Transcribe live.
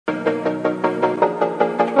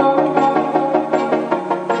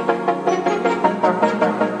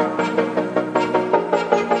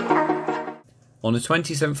On the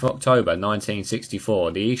 27th of October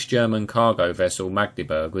 1964, the East German cargo vessel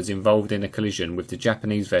Magdeburg was involved in a collision with the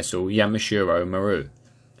Japanese vessel Yamashiro Maru.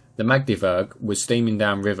 The Magdeburg was steaming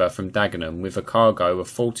downriver from Dagenham with a cargo of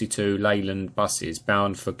 42 Leyland buses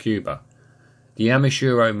bound for Cuba. The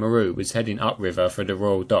Yamashiro Maru was heading upriver for the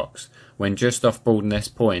Royal Docks when, just off Broadness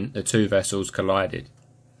Point, the two vessels collided.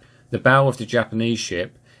 The bow of the Japanese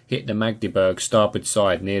ship hit the Magdeburg's starboard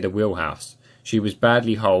side near the wheelhouse. She was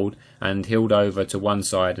badly holed and heeled over to one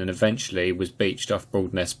side and eventually was beached off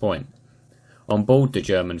Broadness Point. On board the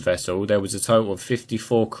German vessel there was a total of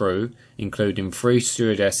 54 crew, including 3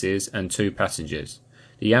 stewardesses and 2 passengers.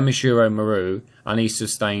 The Yamashiro Maru only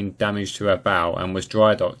sustained damage to her bow and was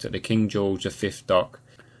dry docked at the King George V dock.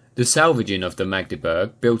 The salvaging of the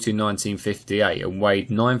Magdeburg, built in 1958 and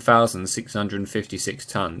weighed 9,656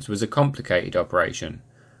 tons, was a complicated operation.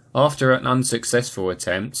 After an unsuccessful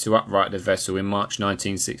attempt to upright the vessel in March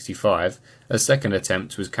 1965, a second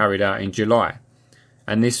attempt was carried out in July,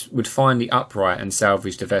 and this would finally upright and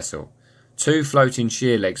salvage the vessel. 2 floating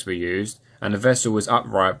shear legs were used, and the vessel was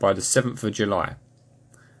upright by the 7th of July.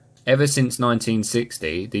 Ever since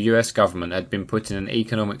 1960, the US government had been putting an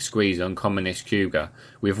economic squeeze on Communist Cuba,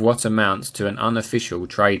 with what amounts to an unofficial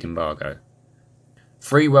trade embargo.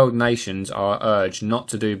 Free world nations are urged not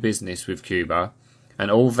to do business with Cuba, and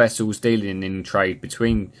all vessels dealing in trade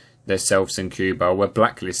between themselves and Cuba were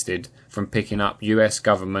blacklisted from picking up US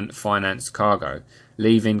government-financed cargo,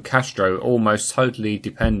 leaving Castro almost totally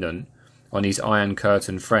dependent on his Iron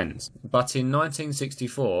Curtain friends. But in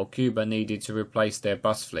 1964, Cuba needed to replace their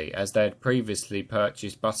bus fleet, as they had previously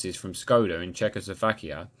purchased buses from Skoda in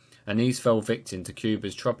Czechoslovakia, and these fell victim to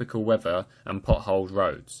Cuba's tropical weather and potholed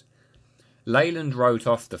roads. Leyland wrote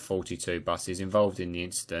off the 42 buses involved in the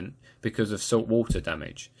incident because of saltwater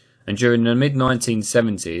damage, and during the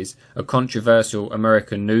mid-1970s, a controversial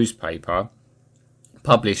American newspaper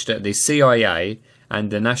published that the CIA and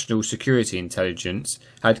the National Security Intelligence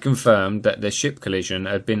had confirmed that the ship collision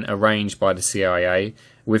had been arranged by the CIA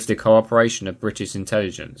with the cooperation of British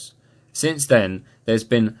intelligence. Since then, there's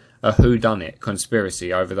been a whodunit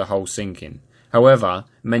conspiracy over the whole sinking. However,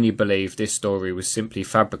 many believe this story was simply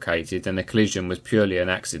fabricated and the collision was purely an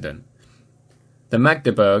accident. The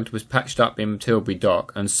Magdeburg was patched up in Tilbury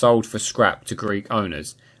Dock and sold for scrap to Greek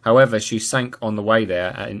owners. However, she sank on the way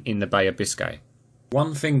there in the Bay of Biscay.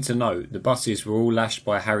 One thing to note, the buses were all lashed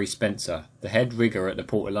by Harry Spencer, the head rigger at the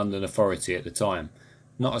Port of London Authority at the time.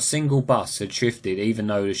 Not a single bus had shifted even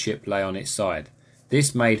though the ship lay on its side.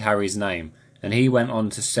 This made Harry's name, and he went on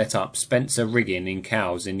to set up Spencer Rigging in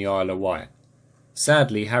Cowes in the Isle of Wight.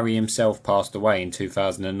 Sadly, Harry himself passed away in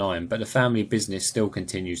 2009, but the family business still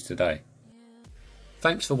continues today.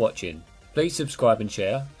 Thanks for watching. Please subscribe and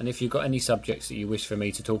share, and if you've got any subjects that you wish for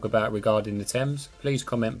me to talk about regarding the Thames, please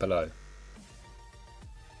comment below.